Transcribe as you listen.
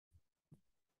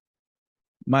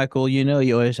Michael,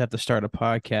 you always have to start a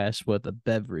podcast with a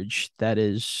beverage that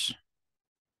is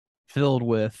filled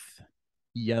with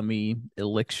yummy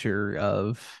elixir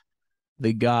of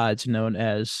the gods known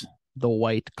as the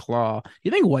White Claw.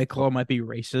 You think White Claw might be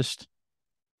racist?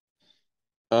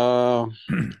 Uh,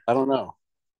 I don't know.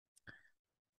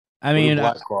 I What do mean,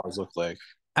 black claws look like?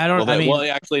 I don't, I mean,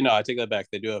 Actually, no. I take that back.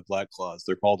 They do have black claws.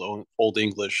 They're called Old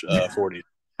English 40.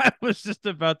 I was just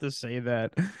about to say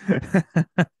that.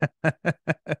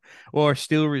 Or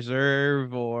Steel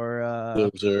Reserve or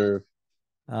Those are.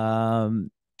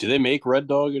 um Do they make Red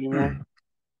Dog anymore?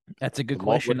 that's a good The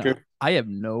malt question. liquor. I have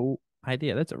no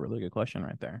idea. That's a really good question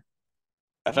right there.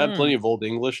 I've had plenty Mm. of Old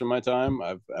English in my time.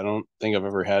 I don't think I've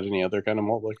ever had any other kind of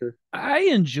malt liquor. I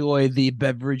enjoy the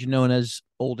beverage known as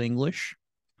Old English.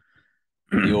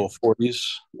 The old 40s.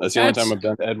 That's the only time That's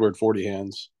I've done Edward 40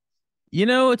 hands.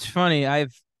 it's funny.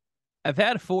 I've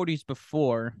had 40s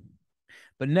before,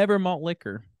 but never malt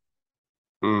liquor.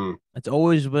 Hmm. It's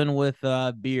always been with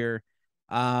beer.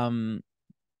 Um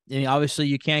and obviously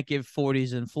you can't give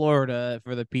 40s in Florida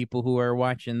for the people who are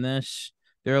watching this.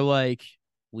 They're like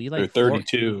we They're like Fort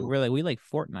 32. we're like we like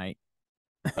Fortnite.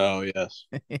 Oh yes.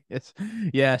 yes.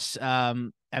 Yes.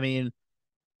 I mean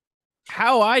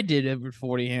how I did it with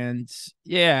 40 hands.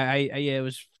 Yeah, yeah, it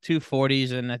was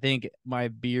 240s, and I think my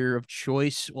beer of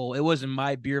choice. Well, it wasn't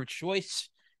my beer of choice.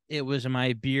 It was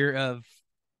my beer of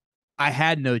I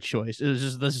had no choice. It was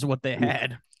just this is what they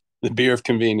had. The beer of The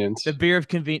convenience. beer of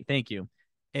convenience. Thank you.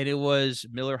 And it was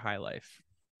Miller High Life.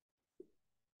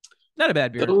 Not a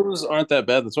bad beer. Those aren't that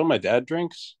bad. That's what my dad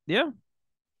drinks. Yeah.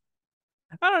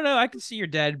 I don't know. I can see your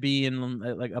dad being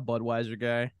like a Budweiser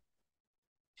guy.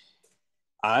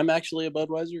 I'm actually a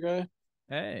Budweiser guy.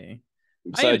 Hey. I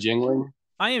am Besides Yingling,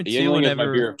 I am too Yingling is my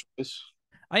beer whenever of choice.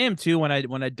 I am too when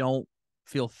I don't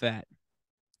feel fat.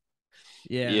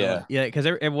 Yeah, Yeah. yeah. Because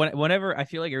whenever I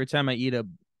feel like every time I eat a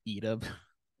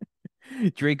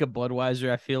drink a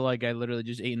Budweiser, I feel like I literally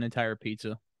just ate an entire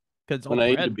pizza because it's all When I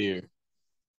eat a bread. beer,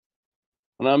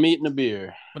 when I'm eating a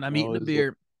beer, When I'm I eating a always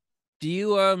beer, do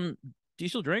you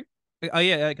still drink? Oh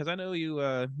yeah, because I know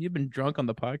you've been drunk on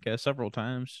the podcast several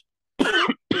times.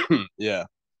 yeah,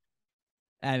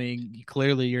 I mean,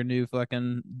 clearly your new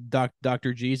fucking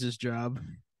Doctor Jesus job.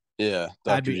 yeah,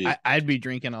 I'd Dr. be G. I'd be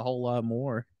drinking a whole lot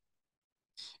more.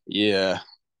 Yeah.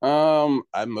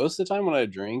 I most of the time when I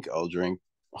drink, I'll drink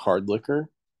hard liquor,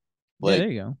 Yeah, there like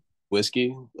you go.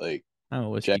 whiskey, like I'm a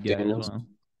whiskey Jack guy as Daniels, well.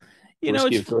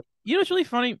 whiskey of course. It's really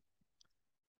funny.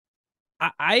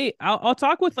 I'll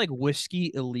talk with like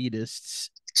whiskey elitists,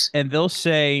 and they'll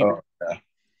say Oh,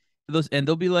 yeah.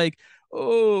 they'll be like,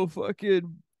 "Oh,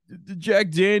 fucking the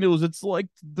Jack Daniels, it's like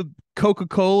the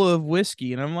Coca-Cola of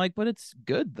whiskey," and I'm like, "But it's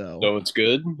good though." So it's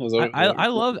good.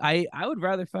 I would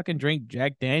rather fucking drink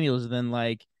Jack Daniels than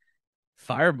like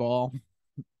Fireball.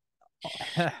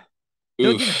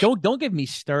 Oof. Don't get me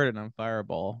started on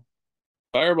Fireball.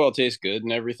 Fireball tastes good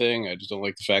and everything. I just don't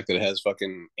like the fact that it has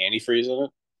fucking antifreeze in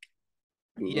it.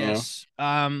 You know? Yes.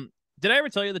 Did I ever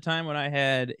tell you the time when I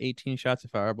had 18 shots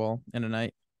of Fireball in a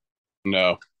night?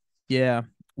 No. Yeah,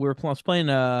 I was playing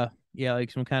yeah,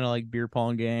 like some kind of like beer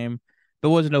pong game. There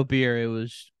was no beer, it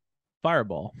was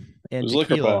Fireball It and was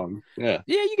liquor tequila. pong. Yeah.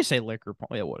 Yeah, you can say liquor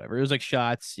pong, yeah, whatever. It was like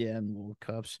shots, yeah, and little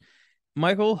cups.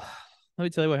 Michael, let me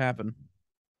tell you what happened.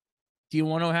 Do you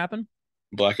want to know what happened?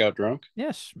 Blackout drunk.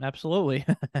 Yes, absolutely.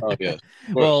 Oh yes,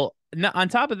 of course. Well, no, on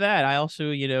top of that, I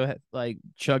also, like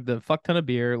chugged a fuck ton of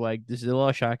beer, like this is a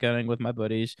little shotgunning with my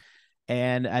buddies.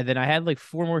 And then I had like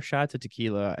four more shots of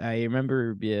tequila. I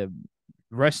remember, yeah,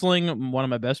 wrestling one of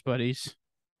my best buddies.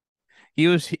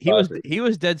 Classic. He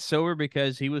was dead sober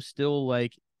because he was still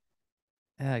like,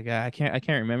 God, I can't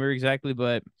remember exactly,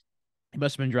 but he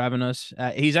must have been driving us.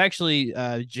 He's actually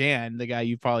Jan, the guy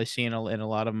you've probably seen in a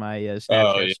lot of my Oh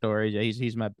Snapchat yeah. stories. Yeah,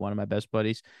 he's my one of my best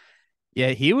buddies.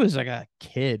 Yeah, he was like a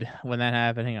kid when that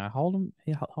happened. Hang on, hold him.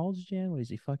 How old is Jan? What is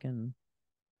he fucking?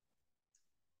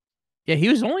 Yeah, he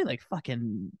was only like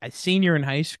fucking a senior in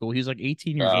high school. He was like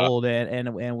 18 years Uh, old,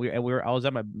 and we were I was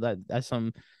at my at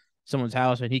someone's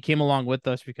house, and he came along with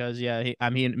us because yeah,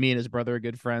 me and his brother are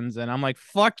good friends, and I'm like,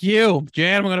 fuck you,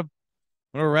 Jan, I'm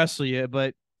gonna wrestle you,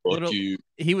 but fuck little you.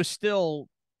 he was still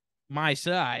my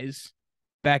size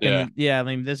back in Yeah. the yeah. I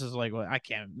mean, this is like what I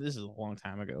can't. This is a long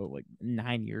time ago, like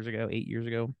 9 years ago, 8 years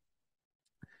ago.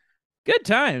 Good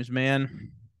times,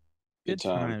 man. Good Good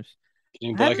time. times.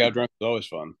 Getting I haven't blackout drunk is always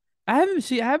fun. I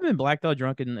haven't been blacked out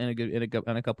drunk in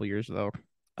a couple years though.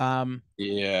 Um,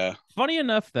 Yeah. Funny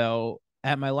enough though,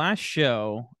 at my last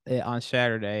show on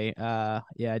Saturday, yeah,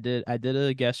 I did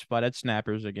a guest spot at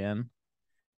Snappers again,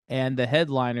 and the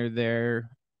headliner there,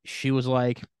 she was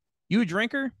like, "You a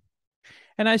drinker?"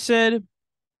 And I said,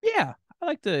 yeah, I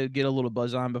like to get a little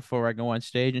buzz on before I go on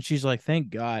stage. And she's like, thank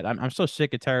God. I'm so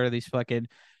sick and tired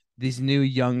of these new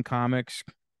young comics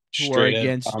who are Straight edge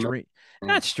against comment. drink,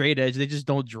 not straight edge. They just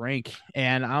don't drink.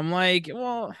 And I'm like,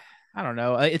 well, I don't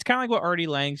know. It's kind of like what Artie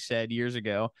Lang said years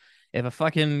ago. If a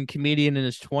fucking comedian in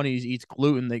his 20s eats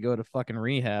gluten, they go to fucking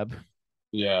rehab.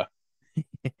 Yeah.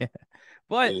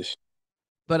 But Ish.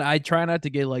 I try not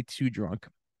to get like too drunk.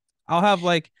 I'll have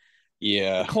like a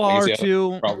Yeah. I claw can or see how that's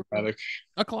two, problematic.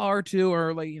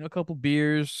 or like a couple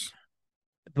beers.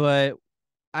 But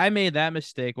I made that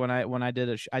mistake when I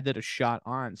did I did a shot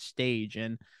on stage,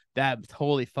 and that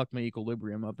totally fucked my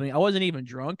equilibrium up. I mean, I wasn't even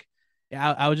drunk.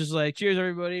 Yeah, I was just like, "Cheers,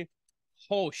 everybody!"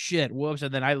 Oh shit, whoops!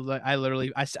 And then I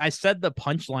literally I said the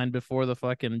punchline before the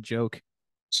fucking joke.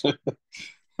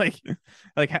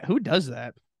 Like who does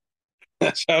that?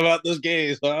 How about those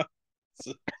gays, huh?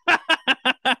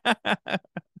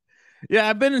 Yeah,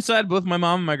 I've been inside both my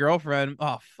mom and my girlfriend.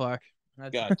 Oh fuck.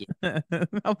 God, dude.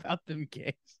 How about them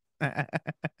gays?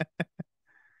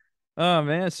 Oh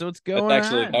man, so what's That's going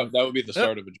actually on? that would be the Oh,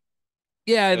 start of a joke.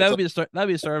 yeah, that That's would like be the start. That'd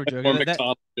be the start of a or joke. That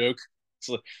McDonald's joke. It's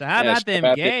like, so how yeah, about shut them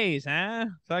up, gays, huh?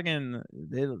 Fucking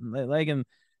they like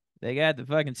they got the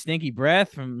fucking stinky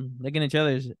breath from licking each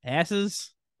other's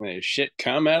asses. shit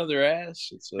come out of their ass.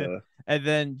 It's And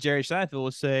then Jerry Seinfeld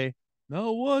will say,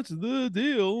 "No, what's the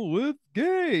deal with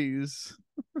gays?"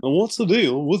 what's the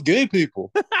deal with gay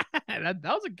people? That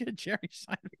was a good Jerry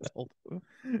Seinfeld.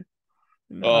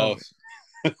 No, Oh,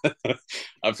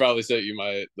 I've probably sent you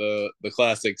the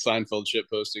classic Seinfeld shit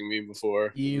posting meme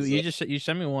before. you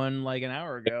sent me one like an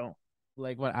hour ago.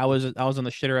 Like when I was on the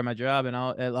shitter at my job, and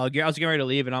I was getting ready to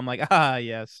leave, and I'm like, ah,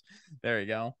 yes, there you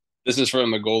go. This is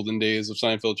from the golden days of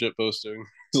Seinfeld shit posting.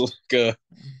 It's like,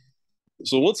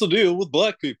 so what's the deal with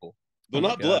black people? Oh They're my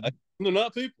not black. god. They're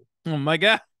not people. Oh my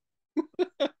god.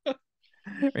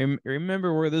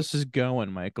 Remember where this is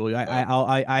going, Michael.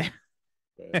 Uh,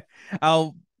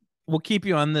 I'll we'll keep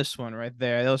you on this one right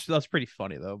there. That was pretty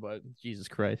funny though, but Jesus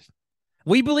Christ.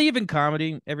 We believe in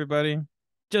comedy, everybody.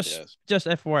 Just yes, just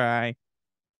FYI.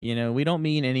 We don't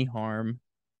mean any harm.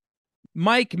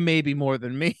 Mike maybe more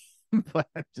than me, but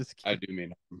I'm just I kidding. do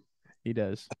mean He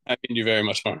does. I mean you very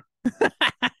much harm.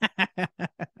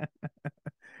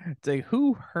 It's like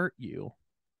who hurt you?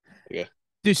 Yeah,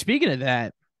 Dude, speaking of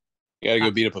that, you got to I,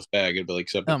 go beat up a fag. It'd be like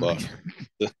 7 oh my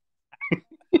o'clock.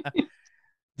 god.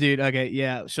 Dude, okay,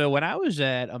 yeah. So when I was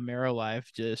at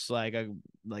AmeriLife just like a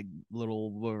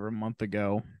little over a month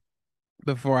ago,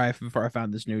 before I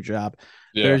found this new job,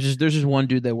 Yeah. there's just one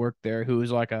dude that worked there who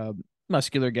was like a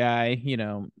muscular guy,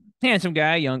 handsome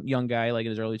guy, young guy, like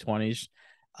in his early 20s.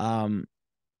 Um,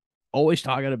 always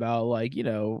talking about like,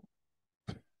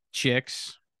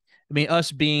 chicks. I mean,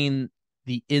 us being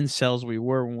the incels we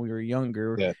were when we were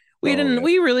younger, Yeah. Oh yeah.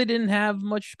 we really didn't have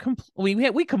much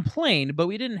we complained, but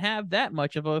we didn't have that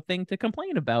much of a thing to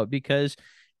complain about because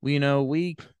we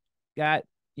got,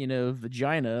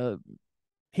 vagina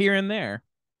here and there.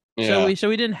 So Yeah.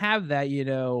 we didn't have that,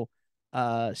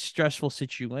 stressful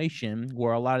situation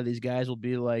where a lot of these guys will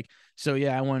be like, so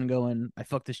yeah, I want to go and I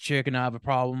fuck this chick and I have a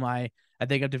problem. I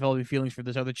think I'm developing feelings for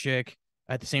this other chick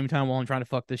at the same time while I'm trying to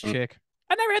fuck this Mm, chick.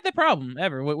 I never had that problem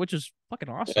ever, which is fucking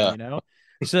yeah. awesome.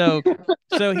 So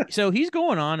so he's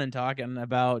going on and talking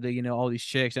about all these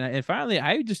chicks, and finally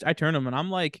I turn him and I'm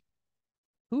like,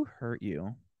 who hurt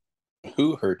you?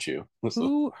 Who hurt you?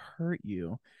 Who hurt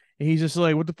you? And he's just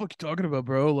like, what the fuck you talking about,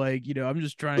 bro? Like, I'm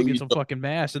just trying to get some fucking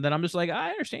mass. And then I'm just like,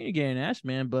 I understand you getting ass,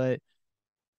 man, but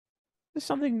there's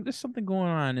something going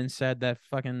on inside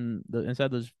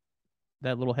inside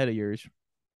that little head of yours.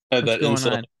 What's That going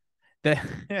insult. on?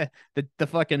 The the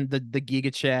fucking the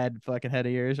Giga Chad fucking head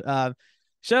of yours.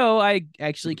 So I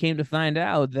actually came to find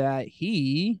out that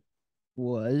he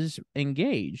was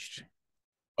engaged,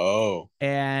 Oh.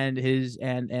 and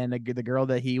the girl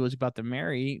that he was about to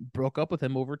marry broke up with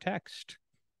him over text.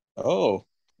 Oh.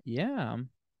 Yeah,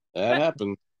 That that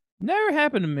happened. never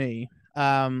happened to me.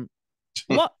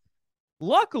 Lu-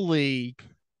 luckily,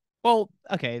 well,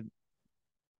 okay,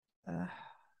 uh,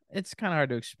 it's kind of hard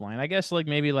to explain. I guess like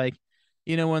maybe like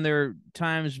when there were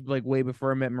times like way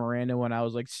before I met Miranda when I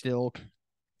was like still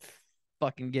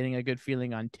fucking getting a good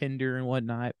feeling on Tinder and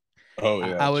whatnot. Oh I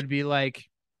yeah. would be like,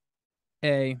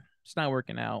 hey, it's not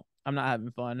working out. I'm not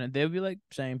having fun, and they would be like,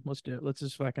 same. Let's do it. Let's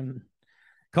just fucking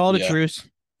call it a Yeah. truce.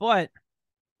 But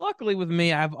luckily with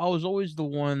me, I was always the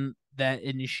one that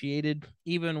initiated,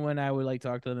 even when I would like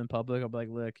talk to them in public. I'm like,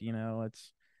 look,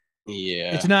 it's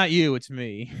Yeah. not you, it's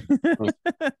me.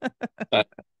 That,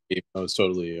 it's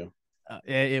totally you.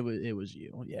 It was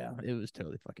you. Yeah, it was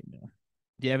totally fucking you.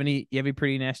 Do you have any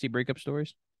pretty nasty breakup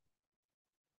stories?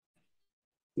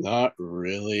 Not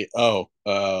really. Oh,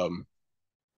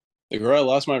 the girl I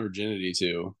lost my virginity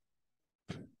to.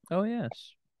 Oh yes.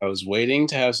 I was waiting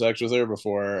to have sex with her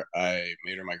before I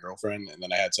made her my girlfriend, and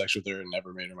then I had sex with her and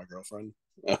never made her my girlfriend.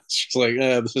 She's like,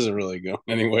 this isn't really going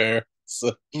anywhere.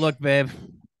 So, Look, babe.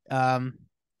 Um,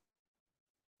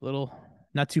 little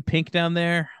not too pink down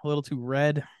there, a little too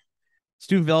red. It's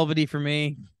too velvety for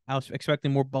me. I was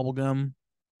expecting more bubble gum,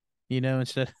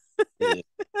 instead. yeah.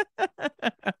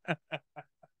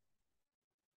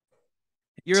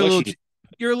 You're a little Sexual too,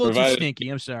 you're a little too provided stinky.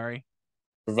 I'm sorry.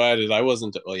 provided I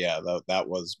wasn't. Well, yeah, that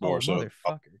was Oh, more so.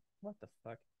 motherfucker. What the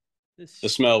fuck? This The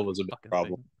smell was stupid a big fucking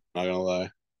problem. thing. Not gonna lie.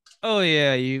 Oh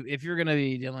yeah, if you're gonna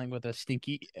be dealing with a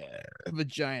stinky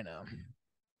vagina,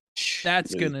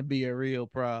 that's gonna be a real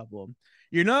problem.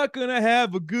 You're not gonna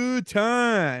have a good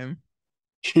time.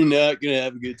 You're not gonna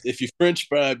have a good. If you French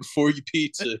fry before you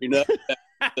pizza, you're not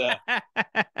gonna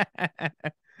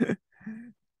have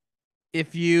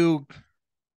if you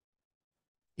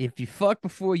if you fuck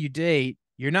before you date,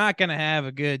 you're not gonna have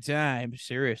a good time.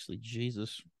 Seriously,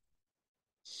 Jesus.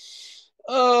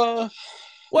 that. I don't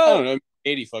Well, know.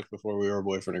 80 fucked before we were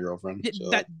boyfriend and girlfriend. So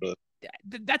that that's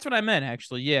that's what I meant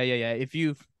actually. Yeah, yeah, yeah. If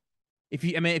you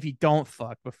don't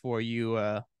fuck before you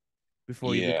yeah.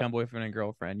 become boyfriend and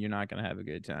girlfriend, you're not gonna have a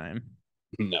good time.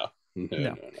 No, no, No. no,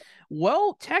 no.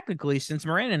 Well, technically, since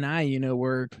Miranda and I,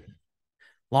 were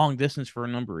long distance for a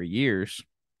number of years,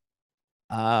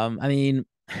 I mean,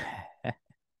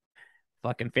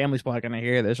 fucking family's probably gonna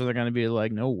hear this, or they're gonna be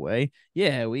like, "No way."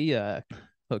 Yeah, we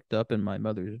hooked up in my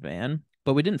mother's van,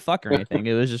 but we didn't fuck or anything.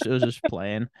 It was just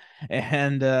playing,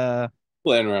 and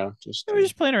Playing around, just we were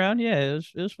just playing around. Yeah, it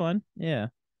was fun. Yeah,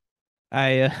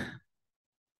 I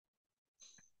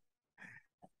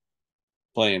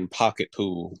playing pocket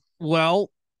pool. well,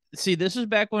 see, this is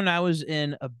back when I was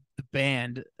in a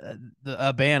band,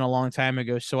 a band a long time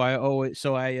ago. So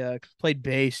I played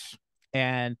bass,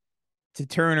 and to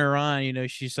turn her on,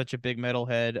 she's such a big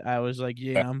metalhead. I was like,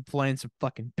 yeah, I'm playing some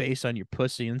fucking bass on your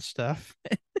pussy and stuff.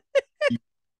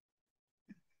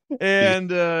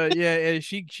 And yeah, and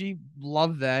she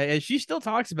loved that. And she still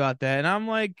talks about that. And I'm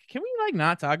like, can we like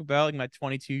not talk about like my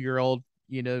 22-year-old,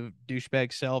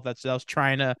 douchebag self that was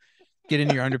trying to get in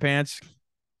your underpants?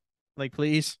 Like,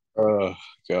 please. Oh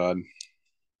God,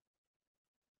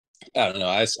 I don't know.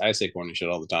 I say corny shit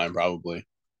all the time, probably.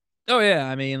 Oh yeah,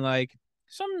 I mean like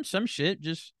some shit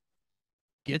just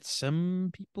gets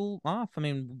some people off. I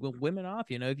mean, women off,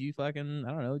 if you fucking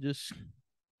I don't know, just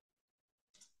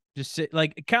sit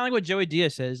like kind of like what Joey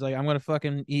Diaz says, like I'm gonna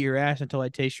fucking eat your ass until I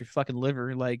taste your fucking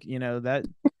liver. Like, that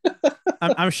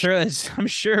I'm sure I'm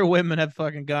sure women have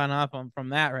fucking gone off on from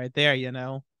that right there.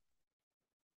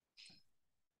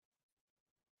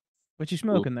 What you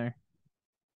smoking there?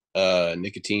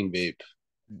 Nicotine vape.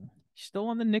 Still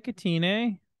on the nicotine,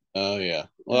 eh? Oh yeah.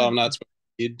 Well, Uh, I'm not smoking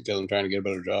weed because I'm trying to get a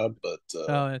better job, but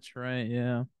oh, that's right.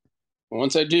 Yeah.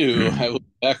 once I do, I will be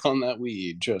back on that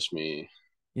weed. Trust me.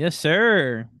 Yes,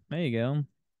 sir. There you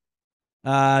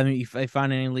go. You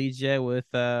find any leads yet with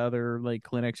other like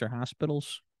clinics or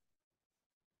hospitals?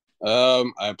 I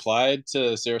applied to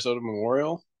Sarasota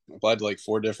Memorial. I applied to like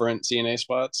 4 different CNA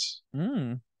spots.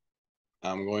 Hmm.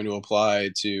 I'm going to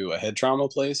apply to a head trauma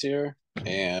place here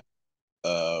and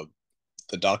uh,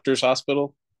 the doctor's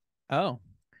hospital, Oh,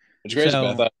 which is crazy.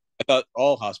 But so I thought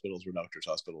all hospitals were doctors'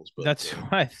 hospitals, but that's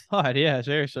what I thought. Yeah,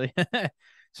 seriously.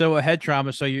 So a head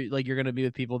trauma. So you're gonna be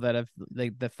with people that have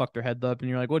like that fucked their head up, and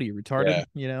you're like, what are you retarded?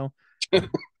 yeah.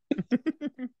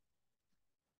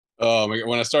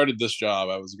 When I started this job,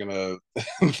 I was gonna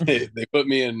they put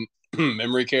me in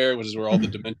memory care, which is where all the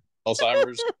dementia,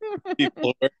 Alzheimer's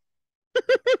people are.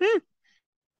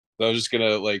 So I was just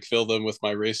gonna like fill them with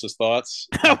my racist thoughts.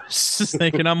 I was just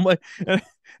thinking, I'm like,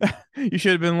 you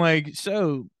should have been like,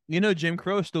 so Jim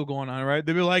Crow's still going on, right?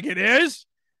 They'd be like, it is.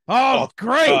 Oh, Oh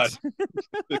great. God,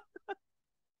 That's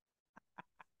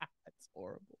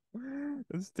horrible.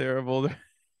 That's terrible.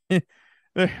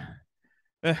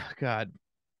 God.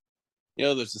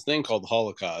 there's this thing called the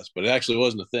Holocaust, but it actually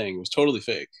wasn't a thing. It was totally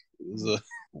fake. It was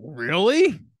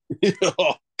Really?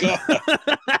 oh God.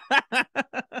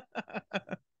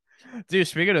 Dude,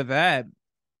 speaking of that, what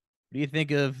do you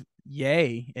think of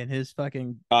Ye and his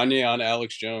fucking Kanye on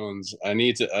Alex Jones. I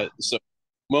need to. So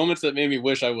moments that made me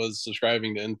wish I was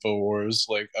subscribing to Infowars.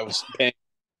 Like I was paying,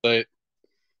 but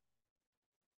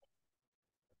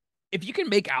if you can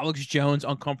make Alex Jones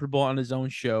uncomfortable on his own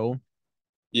show,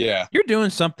 yeah, you're doing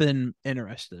something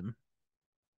interesting.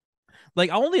 Like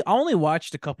I only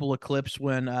watched a couple of clips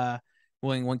when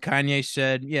Kanye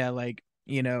said, yeah, like,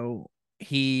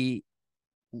 he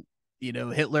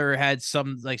Hitler had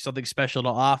something special to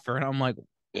offer, and I'm like,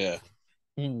 Yeah.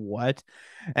 What?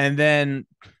 And then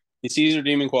He sees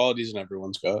redeeming qualities in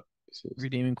everyone's got.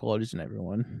 redeeming qualities in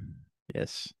everyone.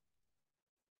 Yes.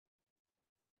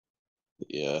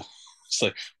 Yeah. It's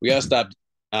like we gotta stop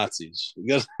Nazis. We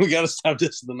gotta stop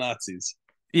dissing the Nazis.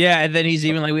 Yeah, and then he's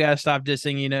even like, we gotta stop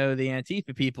dissing, the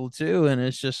Antifa people too. And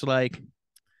it's just like,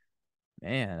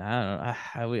 man,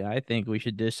 I don't know. I think we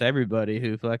should diss everybody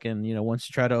who fucking, wants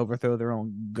to try to overthrow their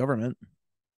own government.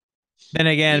 Then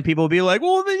Yeah. again, people will be like,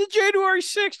 well, the January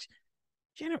 6th.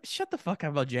 Shut the fuck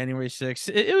up about January 6th.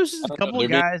 It was I just a don't know. couple of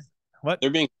guys. What? They're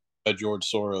being by George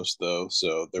Soros though,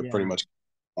 so they're pretty Yeah. much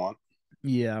want.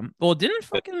 Yeah. Well, didn't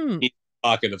fucking, He's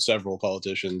pocket of several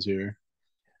politicians here.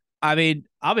 I mean,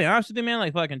 I'll be honest with you, man.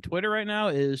 Like, fucking Twitter right now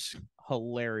is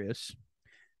hilarious.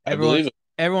 I Everyone, believe it.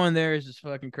 everyone there is just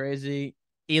fucking crazy.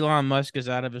 Elon Musk is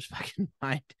out of his fucking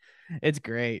mind. It's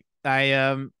great.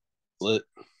 I Lit.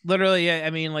 literally, yeah, I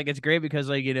mean, like, it's great because,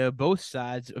 like, both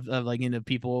sides of like,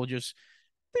 people just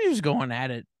they're just going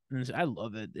at it. And I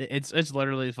love it. It's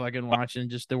literally fucking watching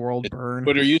just the world burn.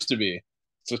 Twitter used to be.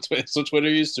 So Twitter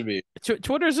used to be.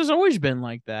 Twitter's has always been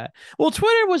like that. Well,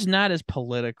 Twitter was not as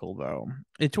political though.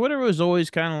 Twitter was always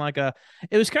kind of like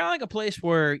it was kind of like a place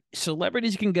where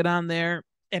celebrities can get on there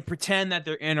and pretend that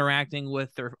they're interacting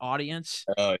with their audience,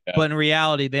 Oh yeah. but in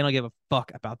reality, they don't give a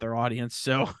fuck about their audience.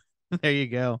 So there you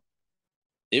go.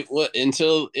 It was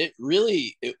until it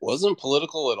wasn't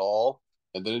political at all,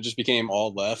 and then it just became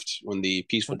all left when the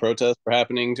peaceful protests were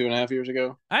happening 2.5 years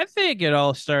ago. I think it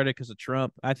all started because of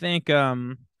Trump. I think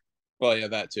Well, yeah,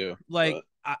 that too. like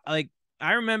But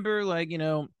I remember like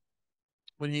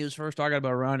when he was first talking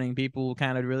about running, people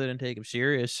kind of really didn't take him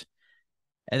serious.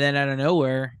 And then out of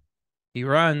nowhere, he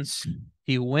runs,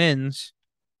 he wins.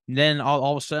 And then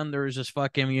all of a sudden, there's this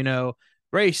fucking,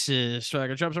 racist,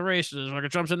 fucking Trump's a racist, fucking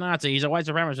Trump's a Nazi, he's a white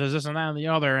supremacist, this and that and the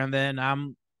other. And then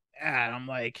I'm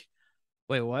like,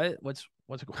 wait, what? What's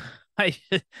I,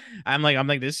 I'm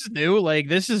like, this is new. Like,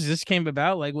 this came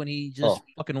about like when he just oh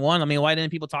fucking won. I mean, why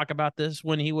didn't people talk about this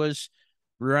when he was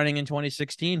running in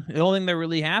 2016? The only thing that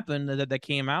really happened that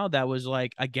came out that was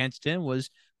like against him was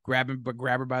grab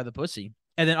her by the pussy.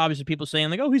 And then obviously people saying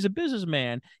like, oh, he's a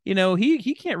businessman.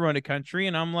 He can't run a country.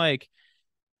 And I'm like,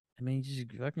 I mean,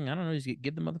 just fucking, I don't know, just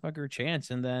give the motherfucker a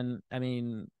chance. And then, I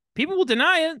mean, people will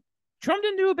deny it. Trump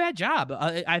didn't do a bad job.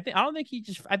 I don't think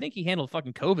I think he handled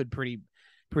fucking COVID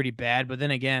pretty bad. But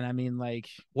then again, I mean, like,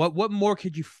 what more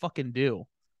could you fucking do?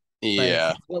 Like,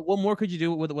 yeah, what more could you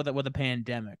do with a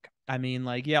pandemic? I mean,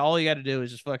 like, yeah, all you got to do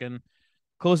is just fucking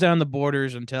close down the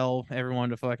borders and tell everyone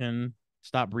to fucking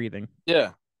stop breathing.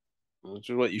 yeah, which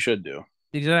is what you should do.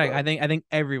 Exactly. But I think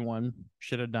everyone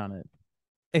should have done it,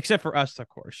 except for us, of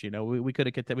course. We could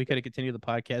have continued the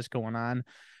podcast going on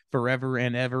forever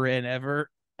and ever and ever.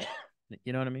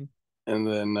 You know what I mean? and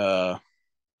then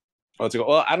what's it called?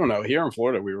 Well, I don't know. Here in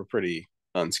Florida, we were pretty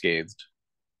unscathed,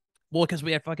 Well, because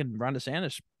we had fucking Ron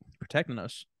DeSantis protecting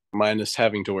us. minus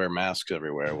having to wear masks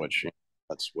everywhere, which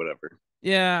that's whatever.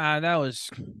 Yeah, that was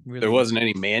There really. wasn't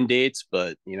any mandates,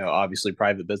 but obviously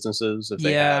private businesses if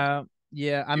they had, Yeah,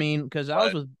 yeah. I mean, because but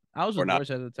I was or with not. Boris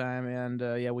at the time, and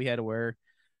yeah, we had to wear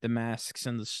the masks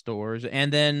in the stores,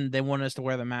 and then they wanted us to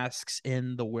wear the masks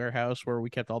in the warehouse where we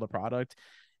kept all the product.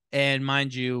 And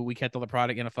mind you, we kept all the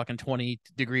product in a fucking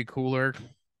 20-degree cooler,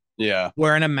 Yeah,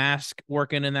 wearing a mask,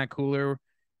 working in that cooler.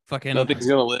 Fucking, nothing's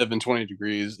gonna live in 20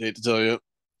 degrees. Hate to tell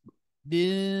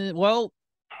you. well,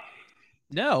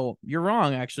 no, you're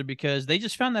wrong, actually, because they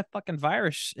just found that fucking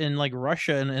virus in like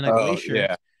Russia in a Oh glacier.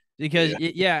 yeah, Because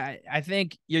yeah. yeah, I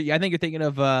think you're thinking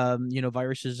of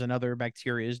viruses and other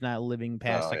bacteria is not living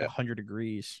past Oh like yeah. 100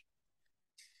 degrees.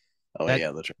 Oh That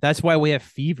yeah. That's right. that's why we have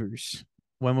fevers.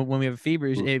 When we have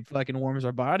fevers, Hmm. it fucking warms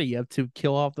our body up to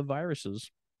kill off the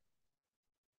viruses.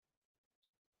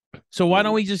 So why don't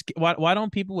And we just why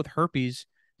don't people with herpes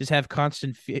just have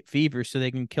constant fever so they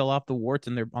can kill off the warts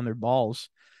on their balls?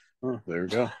 oh, there we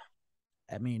go.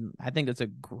 I mean, I think that's a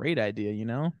great idea.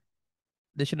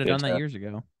 They should have done that Fantastic. years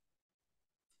ago.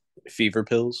 Fever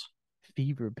pills.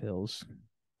 Fever pills.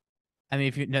 I mean,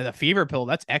 if you know the fever pill,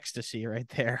 that's ecstasy right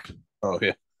there. Oh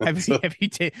yeah. Have you So have you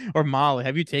taken or Molly?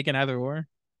 Have you taken either or?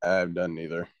 I've done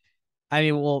neither. I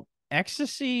mean, well,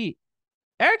 ecstasy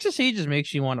just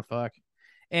makes you want to fuck.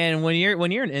 And when you're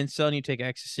an incel and you take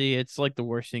ecstasy, it's like the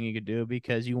worst thing you could do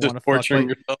because you Just want to fuck, torturing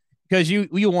but yourself. because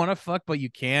you want to fuck, but you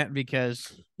can't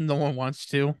because no one wants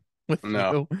to with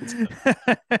No. you.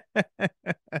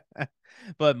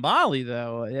 But Molly,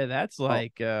 though, yeah, that's Oh,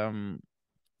 like,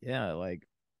 yeah, like,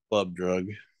 club drug.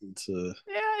 It's yeah,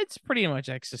 it's pretty much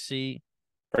ecstasy.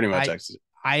 pretty much I ecstasy.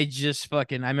 I just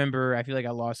fucking I remember I feel like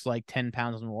I lost like 10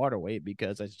 pounds in water weight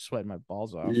because I just sweated my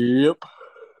balls off. Yep.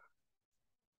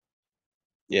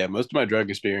 Yeah, most of my drug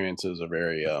experiences are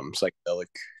very psychedelic,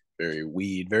 very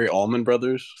weed, very Allman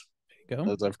Brothers, There you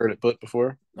go. as I've heard it put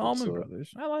before. It's Allman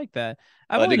Brothers. I like that.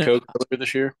 I've I only did done, coke earlier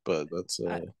this year, but that's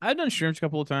I've done shrooms a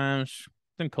couple of times.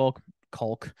 Then Culk,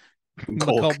 Colk.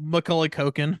 Macaulay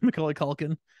Culkin, Macaulay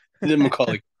Culkin. Did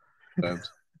Macaulay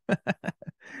times.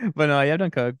 But no, yeah, I've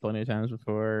done coke plenty of times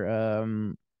before.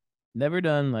 Never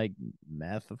done like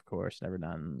meth, of course. Never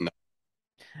done. No,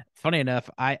 Funny enough,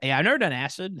 I've never done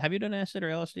acid. Have you done acid or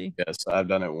LSD? yes, I've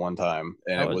done it one time,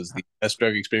 and How it was was the best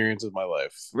drug experience of my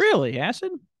life. really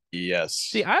acid? See,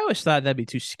 Yes, I always thought that'd be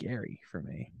too scary for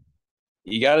me.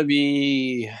 you got to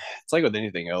be. It's like with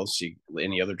anything else,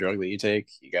 any other drug that you take,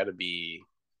 you got to be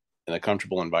in a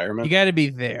comfortable You environment got to be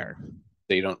there.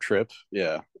 so you don't trip.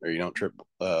 Yeah, or you don't trip.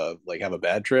 Like have a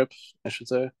bad trip, I should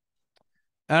say.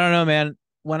 I don't know, man.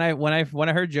 When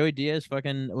I heard Joey Diaz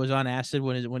fucking was on acid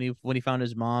when he found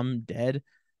his mom dead,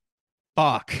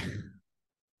 fuck,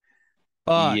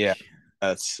 fuck. Yeah,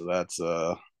 that's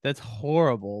That's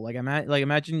horrible.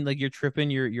 Imagine like you're tripping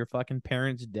your fucking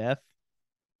parents' death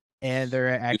and they're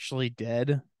actually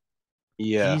dead.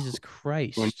 yeah. Jesus When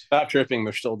you Christ. stop tripping,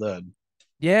 they're still dead.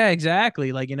 Yeah,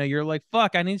 exactly. Like, you're like,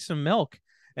 fuck, I need some milk.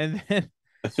 And then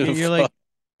you're Fuck. like,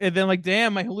 and then like,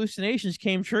 damn, my hallucinations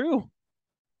came true.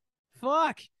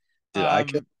 Fuck. Did I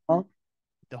kill? Um,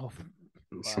 oh,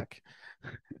 fuck.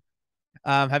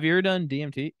 Have you ever done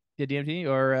DMT? Yeah, DMT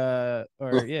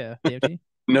or yeah, DMT?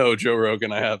 No, Joe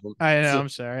Rogan, I haven't. I know. So, I'm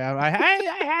sorry. I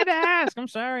had to ask. I'm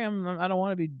sorry. I don't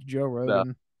want to be Joe no,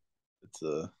 Rogan. it's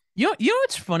You know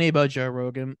what's funny about Joe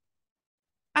Rogan?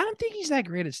 I don't think he's that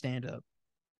great at stand up.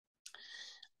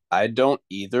 I don't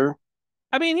either.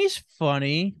 I mean, he's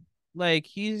funny. Like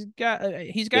Yeah,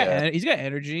 he's got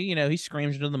energy. He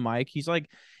screams into the mic. He's like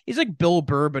Bill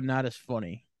Burr, but not as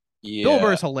funny. Bill yeah.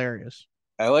 Burr's hilarious.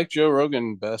 I like Joe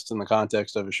Rogan best in the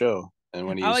context of a show, and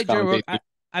when I he's like Joe Rogan. commentating.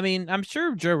 I mean, I'm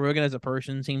sure Joe Rogan as a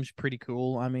person seems pretty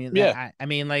cool. I mean, Yeah,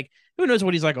 like, who knows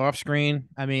what he's like off screen?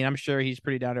 I mean, I'm sure he's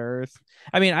pretty down to earth.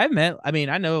 I mean,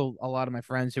 I know a lot of my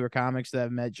friends who are comics that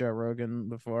have met Joe Rogan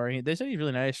before. They say he's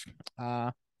really nice.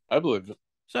 I believe it.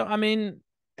 So I mean,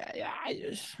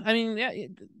 yeah.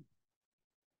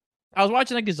 I was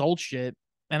watching like his old shit,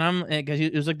 and because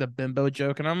it was like the bimbo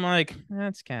joke, and I'm like,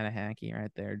 that's kind of hacky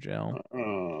right there, Joe.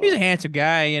 He's a Uh, handsome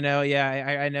guy.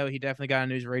 Yeah, I know he definitely got on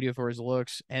news radio for his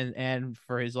looks and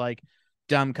for his like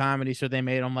dumb comedy. So they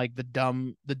made him like the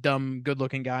dumb, good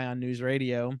looking guy on news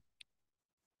radio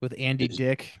with Andy his,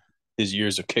 Dick. his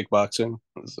years of kickboxing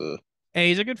was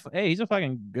Hey, he's a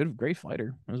fucking great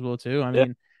fighter as well too. yeah,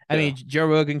 I yeah, mean, Joe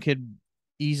Rogan could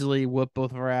easily whoop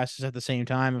both of our asses at the same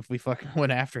time if we fucking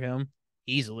went after him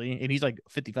easily, and he's like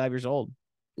 55 years old.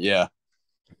 yeah.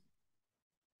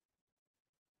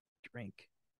 Drink.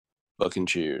 Fucking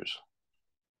cheers.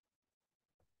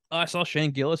 Oh, I saw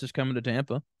Shane Gillis is coming to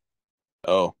Tampa.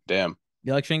 Oh, damn.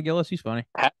 You like Shane Gillis? He's funny.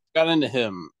 I got into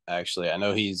him actually. I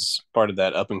know he's part of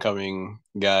that up and coming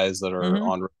guys that are Mm-hmm.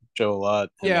 on show a lot.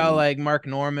 Him Yeah, and like Mark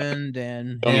Normand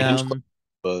and Tony Hinchcliffe. him,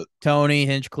 But Tony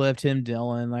Hinchcliffe, Tim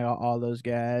Dillon, like all those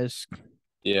guys.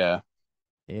 yeah,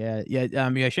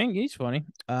 Yeah. Shane, he's funny.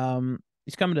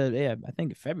 He's coming to I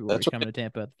think February. that's He's coming to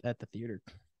Tampa at the theater.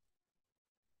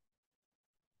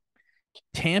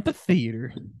 Tampa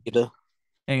Theater. what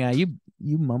Hang on,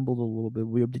 you mumbled a little bit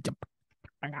weird.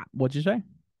 What'd you say?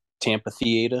 Tampa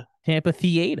Theater. Tampa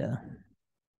Theater.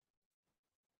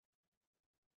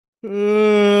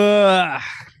 Ugh.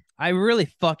 I really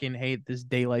fucking hate this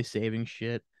daylight saving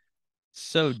shit.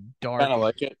 So Kind dark. of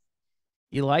like it.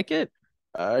 You like it?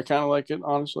 I kind of like it,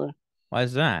 honestly. Why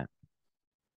is that?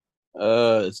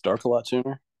 It's dark a lot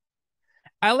sooner.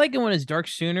 I like it when it's dark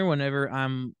sooner whenever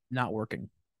I'm not working.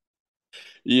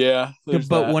 Yeah, there's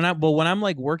But that. when I'm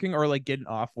like working or like getting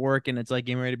off work and it's like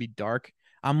getting ready to be dark,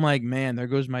 I'm like, man, there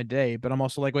goes my day. But I'm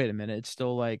also like, wait a minute, it's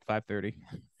still like 5:30.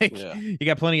 Like Yeah, you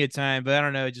got plenty of time. But I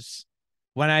don't know, just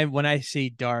when I say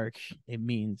dark, it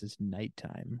means it's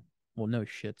nighttime. Well, no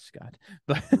shit, Scott.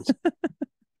 But it's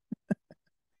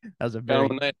that was kind of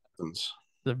when that happens.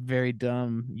 a very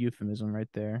dumb euphemism right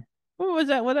there. What was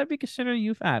that? Would that be considered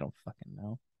a I don't fucking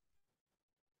know.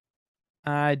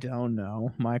 I don't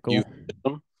know, Michael.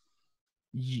 Euphemism.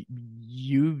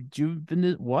 You've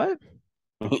been what?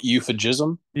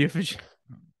 Euphemism.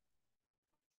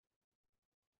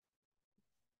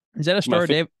 Is that a My Star of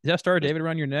David? Is that a Star of David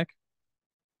around your neck?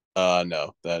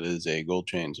 no, that is a gold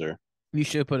chain, sir. You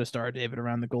should put a Star of David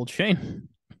around the gold chain.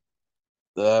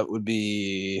 That would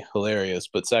be hilarious,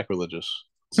 but sacrilegious.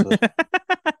 So,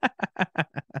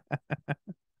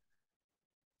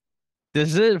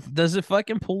 Does it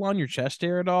fucking pull on your chest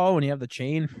hair at all when you have the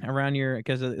chain around your?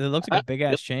 Because it looks like I, a big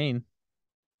ass chain.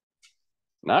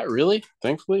 Not really,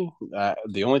 thankfully.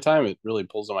 The only time it really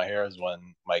pulls on my hair is when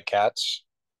my cats,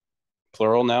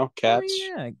 plural now, Oh cats,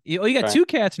 yeah. You got try. two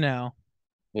cats now.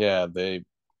 Yeah, they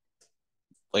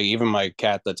like even my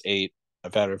cat that's 8.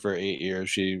 I've had her for 8 years.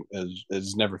 She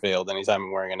has never failed. Anytime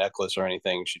I'm wearing a necklace or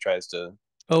anything, she tries to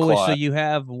Oh wait, so claw. you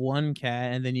have one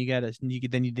cat and then you got a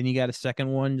then you got a second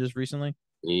one just recently?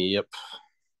 Yep.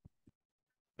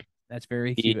 That's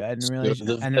very He cute. I didn't has to go realize to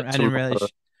the vet tomorrow.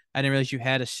 I didn't realize you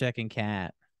had a second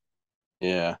cat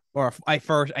Yeah, or a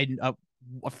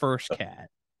first cat.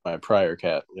 my prior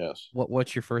cat. Yes,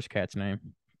 What's your first cat's name?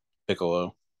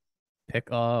 Piccolo.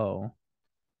 Oh,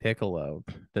 Piccolo.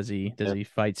 Does Yeah. he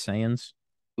fight Saiyans?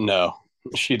 No,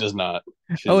 she does not.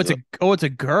 Oh, She's. it's a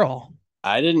girl.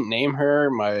 I didn't name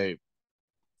her. My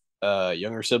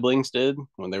younger siblings did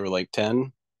when they were like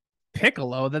 10.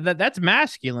 Piccolo. That's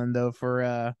masculine though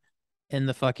for in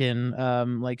the fucking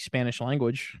like Spanish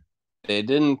language. They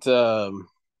didn't.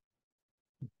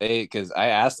 They because I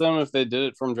asked them if they did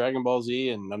it from Dragon Ball Z,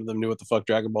 and none of them knew what the fuck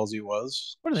Dragon Ball Z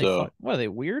was. What are they So What are they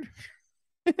weird?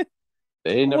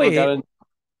 they never got Wait, in.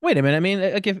 wait a minute. I mean,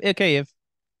 like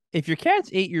if your cat's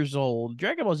 8 years old,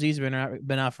 Dragon Ball Z's been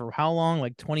out for how long?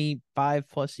 Like 25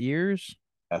 plus years.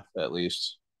 At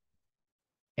least.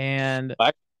 And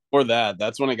Back before that,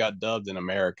 that's when it got dubbed in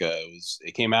America.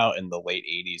 It came out in the late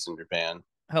 '80s in Japan.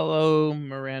 hello,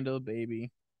 Miranda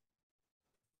baby,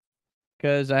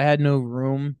 because I had no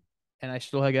room and I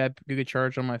still had got good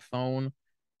charge on my phone,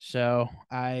 so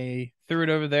I threw it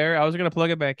over there. I was gonna plug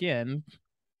it back in.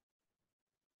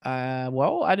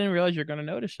 Well, I didn't realize you're gonna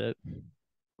notice it.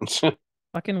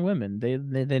 Fucking women, they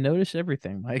notice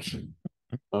everything. Like,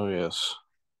 Oh yes.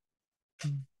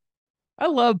 I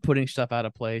love putting stuff out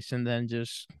of place and then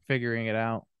just figuring it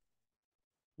out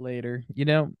later.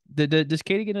 Does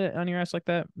Katie get it on your ass like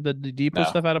that? Do you put No.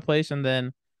 stuff out of place and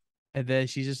then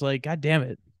she's just like, God damn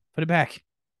it, put it back.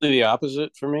 The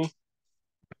opposite for me.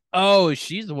 Oh,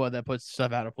 she's the one that puts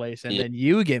stuff out of place, and Yeah. then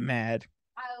you get mad.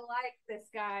 I like this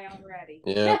guy already.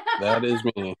 Yeah, that is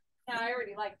me. No, I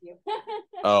already like you.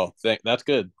 Oh, that's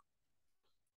good.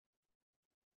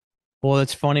 Well,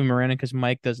 it's funny, Miranda, because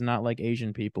Mike does not like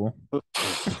Asian people.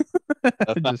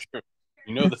 That's not Just, true.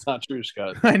 You know that's not true,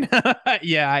 Scott. I know.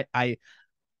 Yeah, I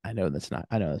know that's not.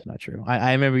 I know that's not true.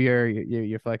 I remember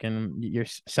your fucking your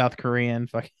South Korean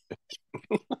fucking.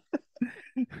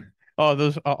 Oh,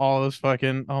 those all those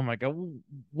fucking. Oh my god,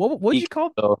 what'd you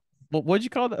call? So, What'd you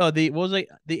call the? Oh, the what was it?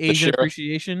 The the Asian sheriff,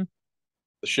 appreciation.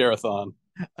 the sheriffon.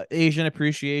 Asian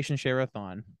appreciation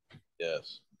share-a-thon.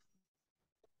 Yes,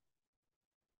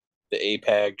 the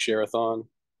APAG sheriffon.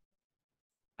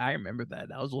 I remember that.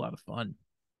 That was a lot of fun.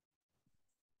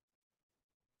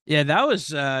 Yeah, that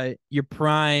was your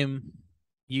prime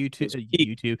It's peak.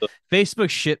 YouTube, Facebook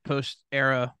shit post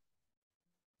era,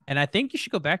 and I think you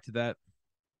should go back to that.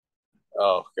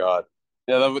 Oh God,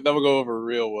 yeah, that would go over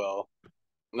real well.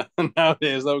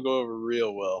 Nowadays, that would go over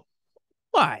real well.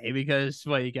 Why? Because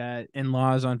what you got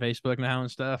in-laws on Facebook now and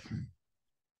stuff,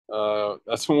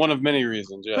 That's one of many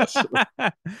reasons. Yes,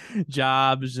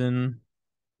 jobs and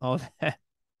all that.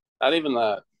 not even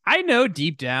that. I know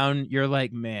deep down you're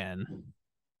like, man,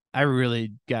 I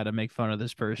really got to make fun of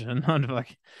this person on fuck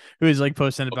who's like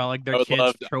posting about like their I would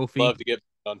kid's trophy. love to get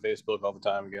on Facebook all the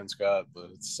time again, Scott, but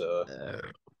it's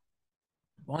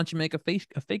Why don't you make a fake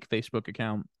Facebook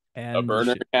account a and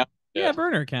burner account. yeah, Yeah,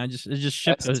 burner account just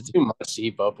ship that's those. too much to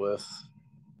keep up with.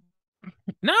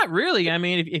 Not really. I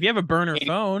mean, if you have a burner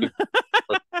phone,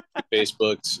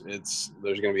 Facebook's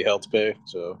there's going to be hell to pay,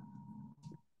 so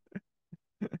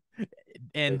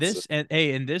and it's this and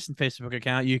hey, in this Facebook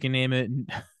account, you can name it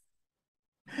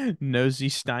Nosy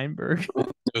Steinberg.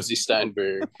 Josie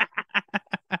Steinberg.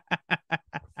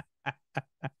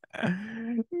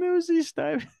 Nosy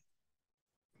Steinberg.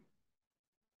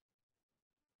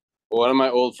 One of my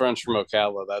old friends from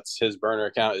Ocala, that's his burner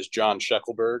account is John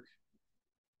Sheckelberg.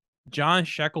 John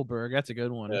Sheckelberg. That's a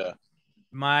good one. Yeah.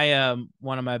 My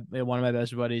one of my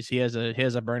best buddies. He has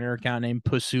a burner account named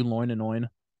Pusu Loinanoin.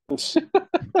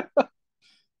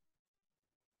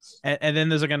 And then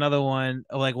there's like another one,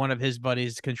 like one of his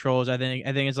buddies controls. I think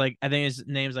his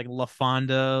name's like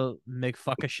LaFonda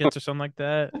McFuckashits or something like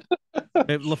that.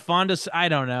 LaFonda, I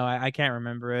don't know. I can't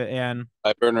remember it. And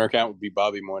My burner account would be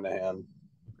Bobby Moynihan.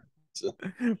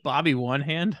 Bobby One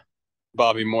Hand.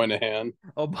 Bobby Moynihan.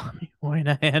 Oh, Bobby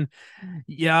Moynihan.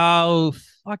 Yo,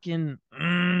 fucking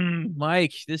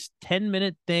Mike, this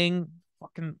 10-minute thing,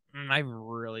 fucking, I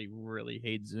really, really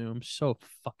hate Zoom so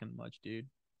fucking much, dude.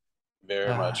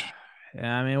 Very much.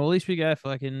 Yeah, I mean, well, at least we got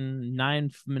fucking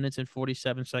 9 minutes and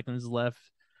 47 seconds left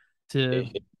to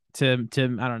I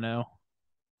don't know.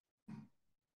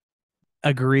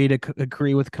 agree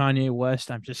with Kanye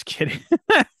West. I'm just kidding.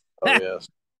 Oh yes,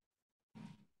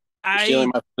 you're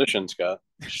stealing I my position, Scott.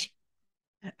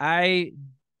 I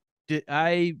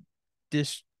I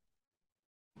dis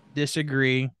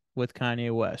disagree with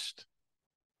Kanye West.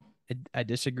 I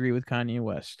disagree with Kanye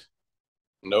West.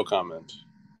 No comment.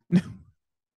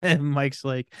 And Mike's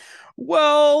like,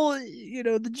 well,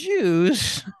 the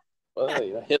Jews. Well,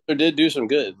 Hitler did do some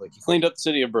good. Like he cleaned up the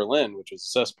city of Berlin, which was a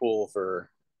cesspool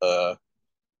for uh,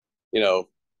 you know,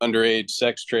 underage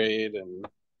sex trade and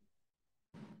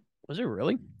Was it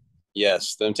really?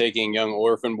 yes, them taking young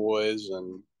orphan boys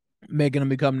and Making them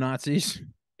become Nazis?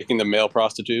 making them male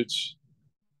prostitutes.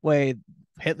 Wait,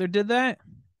 Hitler did that?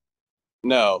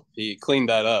 No, he cleaned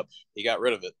that up. He got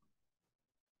rid of it.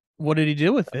 What did he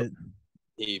do with it?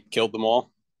 He killed them all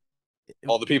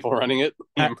the people running it.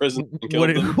 He imprisoned and killed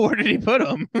them. Where did he put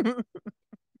them?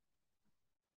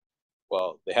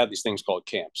 Well, they had these things called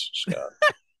camps, Scott.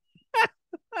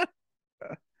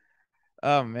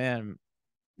 Oh man,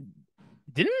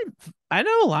 didn't I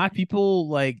know a lot of people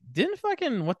like didn't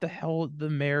fucking what the hell the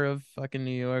mayor of fucking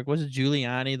New York was it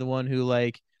Giuliani the one who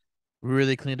like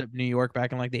really cleaned up New York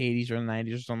back in like the 80s or the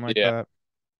 90s or something like Yeah,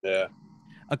 that. yeah.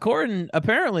 According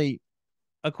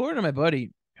to my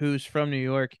buddy who's from New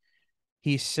York,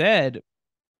 he said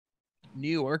New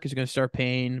York is going to start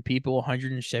paying people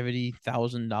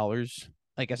 $170,000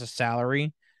 like as a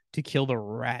salary to kill the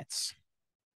rats.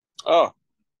 Oh,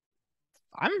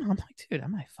 I'm like, dude, I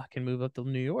might fucking move up to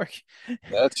New York.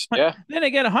 that's yeah. Then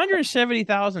again,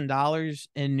 $170,000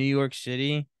 in New York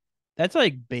City, that's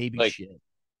like baby Like shit.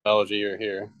 technology you're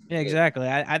here. Yeah, exactly.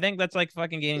 I think that's like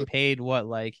fucking getting paid what,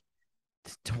 like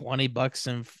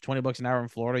 $20 an hour in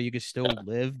Florida. You could still Yeah.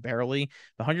 live barely.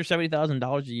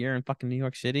 $170,000 a year in fucking New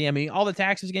York City. I mean, all the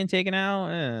taxes getting taken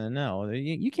out. No,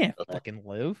 you can't Okay. fucking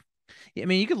live. I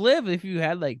mean, you could live if you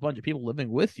had like a bunch of people living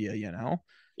with you, You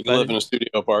can but live in a studio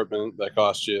apartment that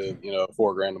costs you,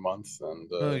 $4 grand a month, and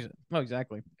no,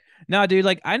 exactly. No, dude,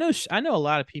 like I know a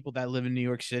lot of people that live in New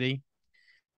York City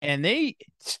and they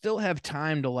still have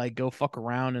time to like go fuck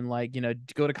around and like,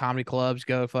 go to comedy clubs,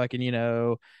 go fucking,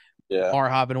 yeah, bar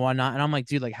hop and whatnot. And I'm like,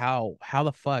 dude, like how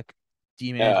the fuck do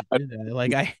you manage yeah. to do that?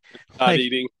 Like I Not like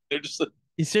eating. They're just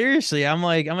seriously, I'm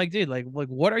like, dude, like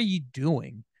what are you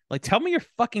doing? Like tell me your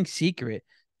fucking secret.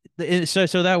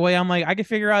 So that way I'm like, I can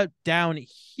figure out down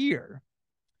here.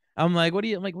 I'm like, what do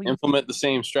you like? What do you implement the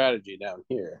same strategy down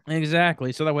here.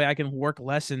 exactly? So that way I can work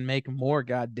less and make more.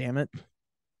 God damn it.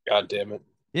 God damn it.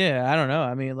 Yeah, I don't know.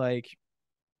 I mean, like,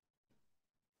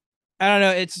 I don't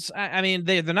know. I mean,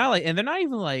 they're not like, and they're not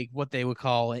even like what they would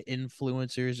call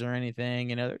influencers or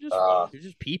anything. Uh, They're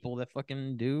just people that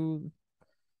fucking do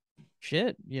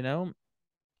shit.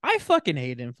 I fucking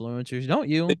hate influencers, don't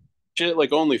you? Shit like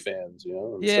OnlyFans, and stuff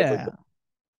like Yeah, that.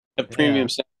 Have yeah. premium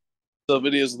sell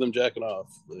videos of them jacking off.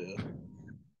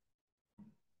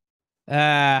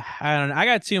 Yeah. I don't know. I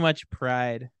got too much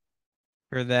pride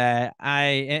for that.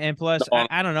 And plus, No,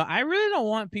 I don't know. I really don't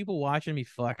want people watching me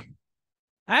fuck.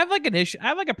 I have like an issue. I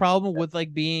have like a problem with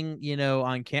like being,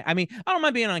 on cam. I mean, I don't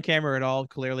mind being on camera at all.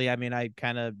 Clearly, I mean, I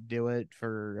kind of do it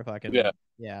for if I yeah. can,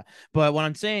 yeah. But what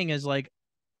I'm saying is like,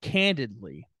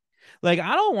 candidly, like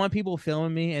I don't want people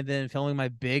filming me and then filming my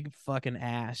big fucking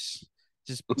ass,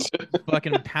 just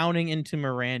fucking pounding into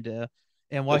Miranda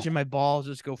and watching my balls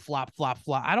just go flop, flop,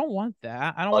 flop. I don't want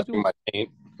that. I don't want Watching people my paint.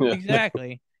 Yeah.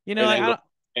 exactly. Right Like I angle don't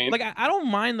paint. like I don't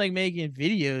mind like making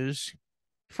videos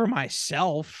for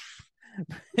myself.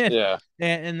 and, Yeah.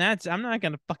 and that's I'm not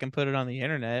gonna fucking put it on the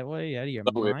internet. What are you out of your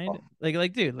mind?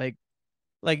 Like, dude, like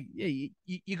you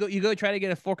go try to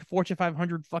get a Fortune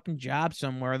 500 fucking job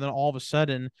somewhere, and then all of a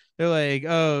sudden they're like,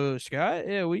 "Oh, Scott,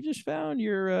 yeah, we just found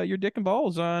your dick and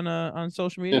balls on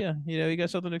social Yeah. media. You got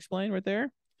something to explain right there?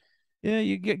 Yeah,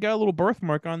 got a little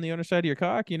birthmark on the underside of your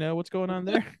cock. What's going on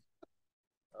there?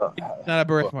 Uh, It's not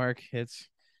a well, birthmark. It's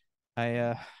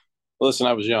I listen,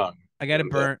 I was young. I got it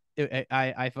And, burnt.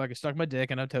 I fucking stuck my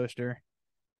dick in a toaster.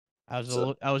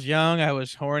 so I was young. I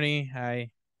was horny. the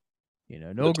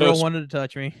No girl toaster, wanted to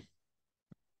touch me. I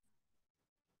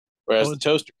whereas the was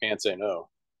toaster can't say no.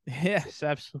 yes,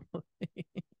 absolutely.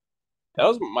 That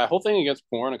was my whole thing against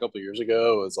porn a couple of years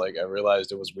ago. Was like I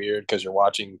realized it was weird because you're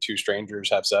watching two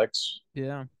strangers have sex.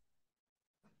 Yeah.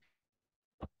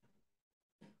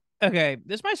 Okay,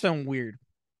 this might sound weird.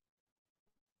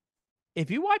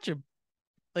 If you watch a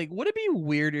like, would it be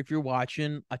weird if you're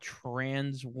watching a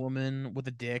trans woman with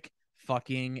a dick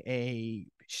fucking a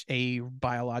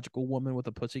biological woman with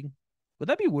a pussy? Would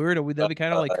that be weird, or would that be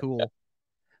kind of like Yeah. cool?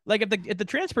 Like if the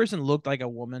trans person looked like a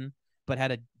woman but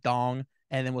had a dong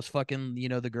and then was fucking,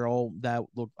 the girl that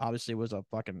looked obviously was a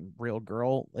fucking real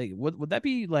girl. Like, would that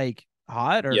be like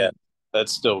hot or Yeah,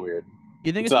 that's still weird.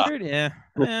 you think It's it's not. weird? Yeah.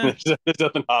 Yeah. There's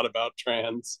nothing hot about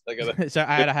trans. I gotta. So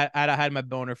I had my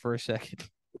boner for a second.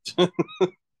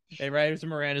 Hey, right as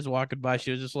Miranda's walking by,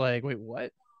 she was just like, "Wait,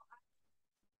 what?"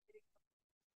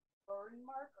 Burn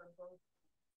mark or burn?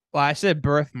 Well, I said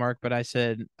birthmark, but I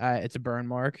said it's a burn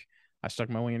mark. I stuck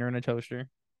my wiener in a toaster.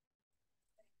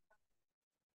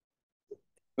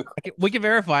 We can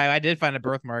verify. I did find a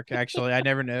birthmark. Actually, I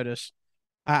never noticed.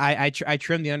 I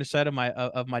trimmed the underside of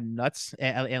my nuts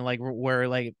and like where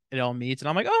like it all meets, and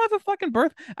I'm like, oh, I have a fucking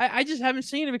birth. I just haven't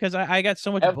seen it because I got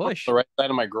so I much have one on bush. the right side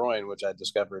of my groin, which I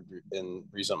discovered in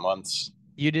recent months.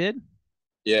 You did?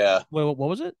 Yeah, Wait, what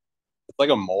was it? it's like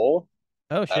a mole.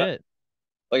 Oh I don't, shit!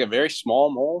 like a very small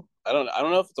mole. I don't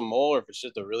know if it's a mole or if it's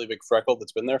just a really big freckle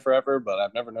that's been there forever, but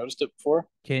I've never noticed it before.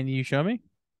 Can you show me?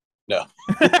 No,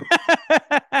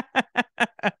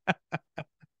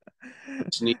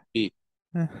 sneak peek.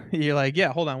 You're like,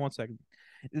 yeah. Hold on one second.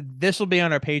 This will be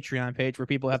on our Patreon page where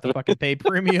people have to fucking pay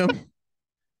premium.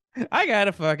 I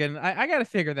gotta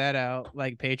figure that out.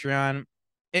 Like Patreon,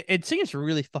 it seems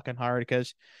really fucking hard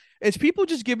because it's people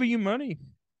just giving you money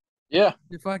Yeah,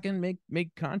 to fucking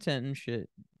make content and shit.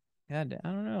 God, I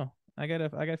don't know. I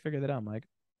gotta figure that out, Mike.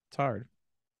 It's hard,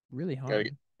 really gotta hard.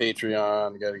 get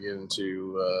Patreon. Gotta get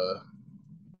into the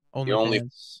only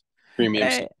OnlyFans. premium.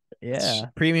 Hey, yeah,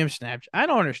 premium Snapchat. I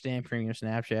don't understand premium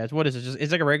Snapchats. What is it? Just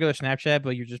it's like a regular Snapchat,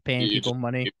 but you're just paying You people just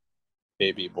money.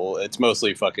 pay people. It's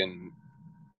mostly fucking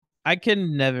I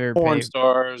can never porn pay.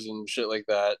 stars and shit like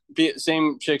that.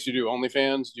 Same chicks who do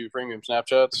OnlyFans do premium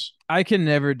Snapchats. I can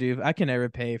never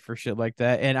pay for shit like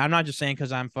that. And I'm not just saying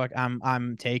because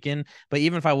I'm taken, but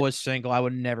even if I was single, I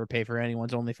would never pay for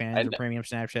anyone's OnlyFans I or premium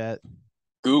Snapchat.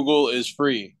 Google is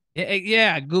free.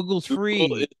 Yeah, Google's Google free.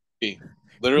 is free.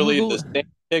 Literally, Google the same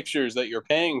pictures that you're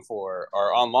paying for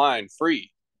are online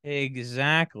free.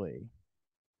 exactly.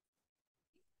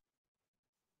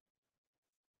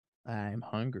 I'm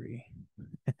hungry.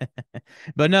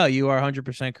 But no, you are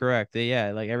 100% correct.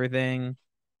 Yeah, like everything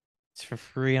it's for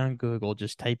free on Google.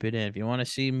 Just type it in. If you want to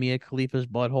see Mia Khalifa's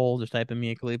butthole, just type in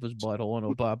Mia Khalifa's butthole and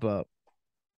it'll pop up.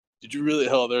 Did you really?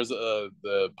 Hell, there's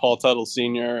the Paul Tuttle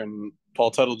Senior and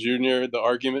Paul Tuttle Junior. The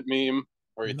argument meme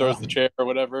where he No. throws the chair or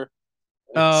whatever.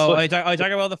 It's Oh, like, are you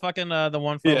talking about the fucking the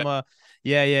one yeah, from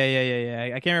yeah.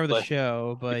 I can't remember the like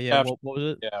show, but yeah, caption, what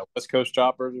was it? yeah, West Coast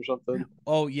Choppers or something.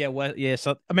 Oh yeah,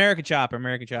 so American Chopper,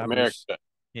 American America. Choppers.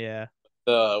 Yeah.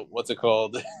 What's it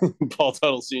called? Paul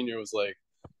Tuttle Senior was like,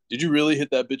 "Did you really hit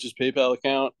that bitch's PayPal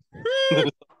account?"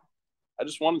 I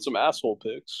just wanted some asshole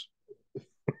pics.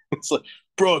 It's like,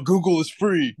 bro, Google is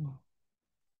free.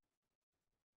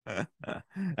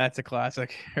 That's a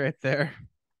classic right there.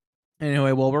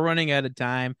 Anyway, well, we're running out of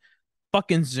time.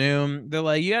 Fucking Zoom. They're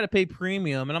like, you got to pay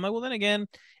premium, and I'm like, well, then again,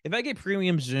 if I get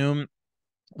premium Zoom,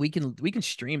 we can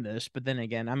stream this. But then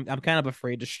again, I'm kind of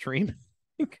afraid to stream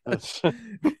because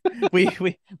we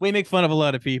make fun of a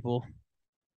lot of people.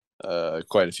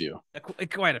 Quite a few.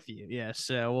 Quite a few, yeah.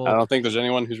 So I well, don't think there's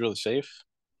anyone who's really safe.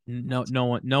 no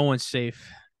one's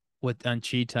safe with on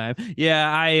cheat time. Yeah,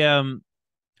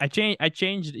 I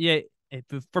changed. Yeah,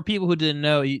 for people who didn't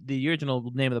know, the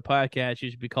original name of the podcast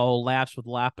used to be called Laughs with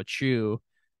Lapachu.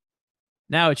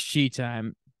 Now it's cheat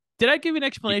time. Did I give you an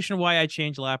explanation why I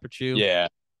changed Lapachu? Yeah,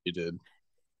 you did.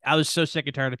 I was so sick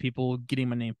and tired of people getting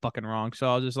my name fucking wrong. So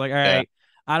I was just like, all Yeah. right,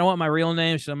 I don't want my real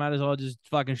name, so I might as well just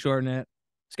fucking shorten it.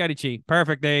 Scotty Cheat.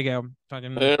 Perfect. There you go.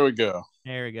 Fucking There we go.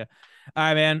 there we go. All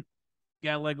right, man.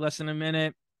 Got like less than a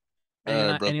minute. All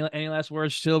right, bro. Any last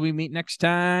words till we meet next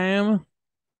time?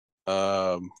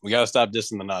 We gotta stop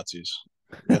dissing the Nazis.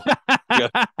 We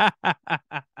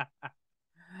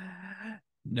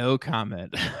No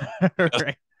comment. gotta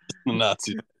Right. the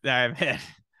Nazis. All right, man.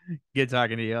 Good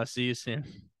talking to you. I'll see you soon.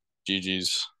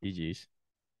 GG's. GG's.